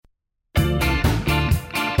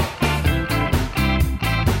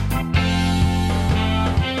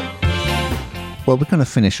Well, we're going to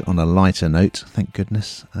finish on a lighter note, thank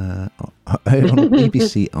goodness, on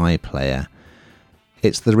BBC iPlayer.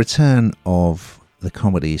 It's the return of the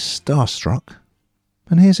comedy Starstruck,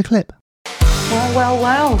 and here's a clip. Well,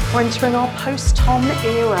 we're entering our post-Tom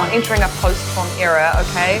era. Entering a post-Tom era,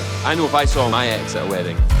 okay? I know if I saw my ex at a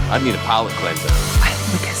wedding, I'd need a palate cleanser. I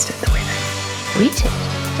think we kissed at the wedding. We did.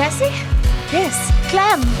 Jessie? Yes.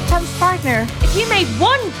 Clem's partner. If you made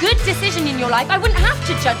one good decision in your life, I wouldn't have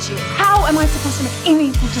to judge you. How am I supposed to make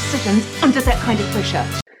any decisions under that kind of pressure?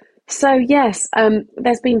 So yes,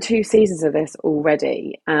 there's been 2 seasons of this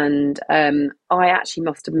already, and I actually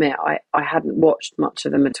must admit I hadn't watched much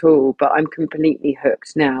of them at all, but I'm completely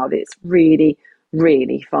hooked now. It's really,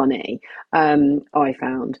 really funny, I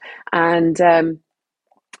found. And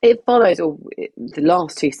it follows, or the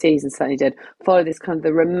last 2 seasons certainly did, follow this kind of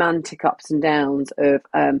the romantic ups and downs of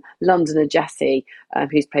Londoner Jessie,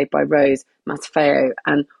 who's played by Rose Matafeo,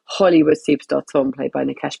 and Hollywood superstar Tom, played by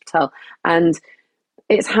Nikesh Patel. And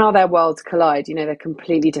it's how their worlds collide. You know, they're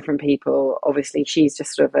completely different people. Obviously, she's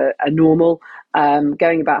just sort of a normal,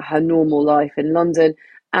 going about her normal life in London,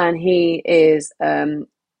 and he is an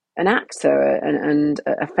actor and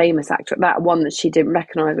a famous actor, that one that she didn't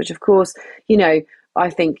recognise, which of course, you know, I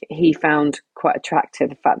think he found quite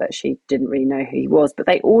attractive, the fact that she didn't really know who he was. But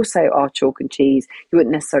they also are chalk and cheese. You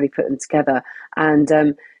wouldn't necessarily put them together. And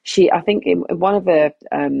I think in one of the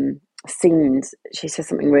scenes, she says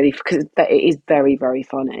something really, because it is very, very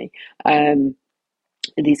funny.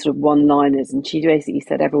 These sort of one-liners, and she basically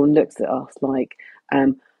said, everyone looks at us like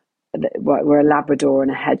we're a Labrador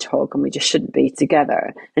and a hedgehog, and we just shouldn't be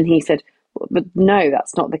together. And he said, but no,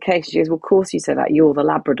 that's not the case. She goes, well, of course you say that, you're the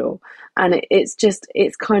Labrador. And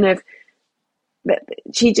it's kind of,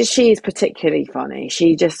 she is particularly funny.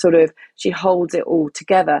 She just sort of, she holds it all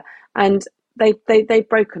together. And they've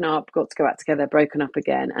broken up, got to go back together, broken up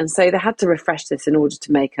again. And so they had to refresh this in order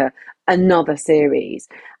to make another series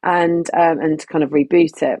and to kind of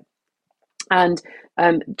reboot it. And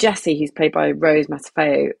Jessie, who's played by Rose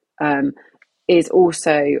Matafeo, is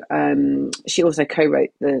also she also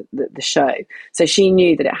co-wrote the show, so she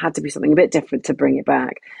knew that it had to be something a bit different to bring it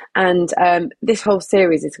back. And this whole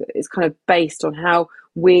series is kind of based on how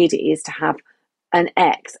weird it is to have an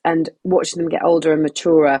ex and watching them get older and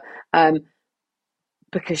maturer,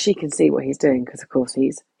 because she can see what he's doing, because of course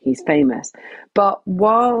he's famous. But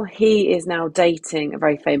while he is now dating a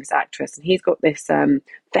very famous actress, and he's got this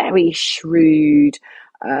very shrewd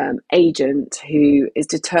agent who is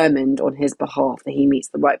determined on his behalf that he meets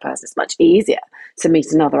the right person. It's much easier to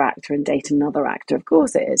meet another actor and date another actor, of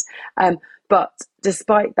course it is. But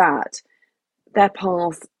despite that, their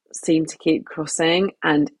paths seem to keep crossing,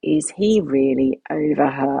 and is he really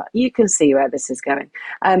over her? You can see where this is going.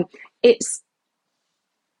 It's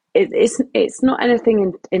not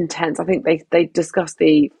anything intense. I think they discuss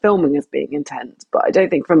the filming as being intense, but I don't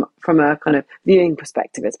think from a kind of viewing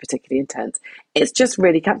perspective it's particularly intense. It's just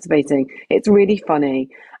really captivating. It's really funny,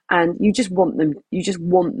 and you just want them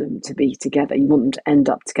to be together. You want them to end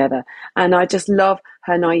up together. And I just love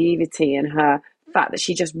her naivety and her fact that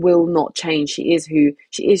she just will not change. She is who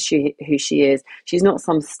she is. She's not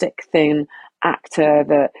some stick thin actor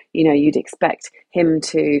that, you know, you'd expect him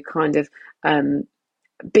to kind of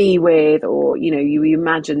be with, or, you know, you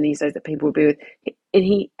imagine these days that people would be with.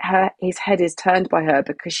 And his head is turned by her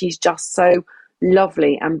because she's just so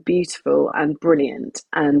lovely and beautiful and brilliant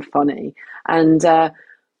and funny. And I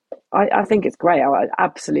think it's great. I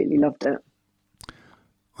absolutely loved it.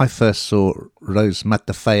 I first saw Rose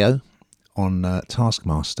Matafeo on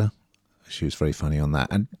Taskmaster. She was very funny on that.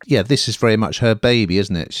 And yeah, this is very much her baby,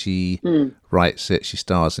 isn't it? She writes it, she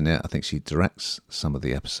stars in it. I think she directs some of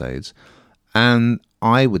the episodes. And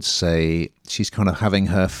I would say she's kind of having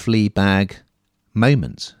her Fleabag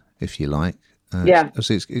moment, if you like.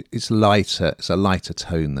 It's lighter. It's a lighter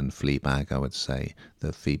tone than Fleabag, I would say,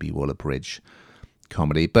 the Phoebe Waller-Bridge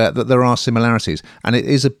comedy. But there are similarities, and it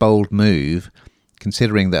is a bold move,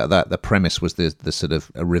 considering that the premise was the sort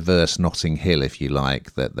of a reverse Notting Hill, if you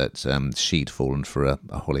like, that she'd fallen for a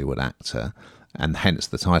Hollywood actor, and hence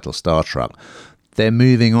the title Starstruck. They're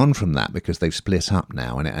moving on from that because they've split up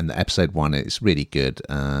now, and episode 1 is really good.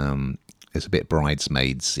 It's a bit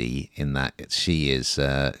bridesmaidsy in that she's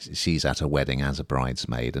at a wedding as a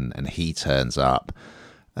bridesmaid, and he turns up.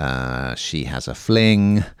 She has a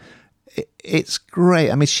fling. It's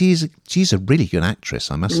great. I mean, she's a really good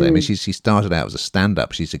actress, I must say. I mean, she started out as a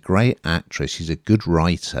stand-up. She's a great actress. She's a good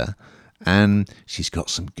writer. And she's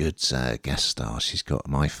got some good guest stars. She's got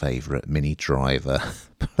my favourite, Minnie Driver,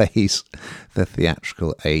 plays the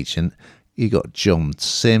theatrical agent. You got John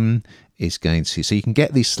Sim is going to... So you can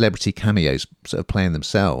get these celebrity cameos sort of playing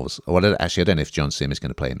themselves. Or actually, I don't know if John Sim is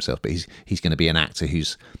going to play himself, but he's going to be an actor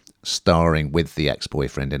who's starring with the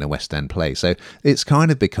ex-boyfriend in a West End play. So it's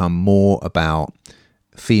kind of become more about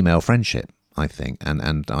female friendship, I think.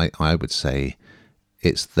 And I would say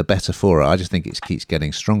it's the better for her. I just think it keeps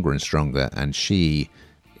getting stronger and stronger. And she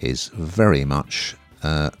is very much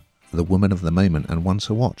the woman of the moment and one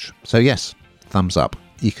to watch. So yes, thumbs up.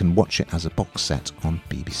 You can watch it as a box set on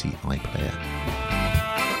BBC iPlayer.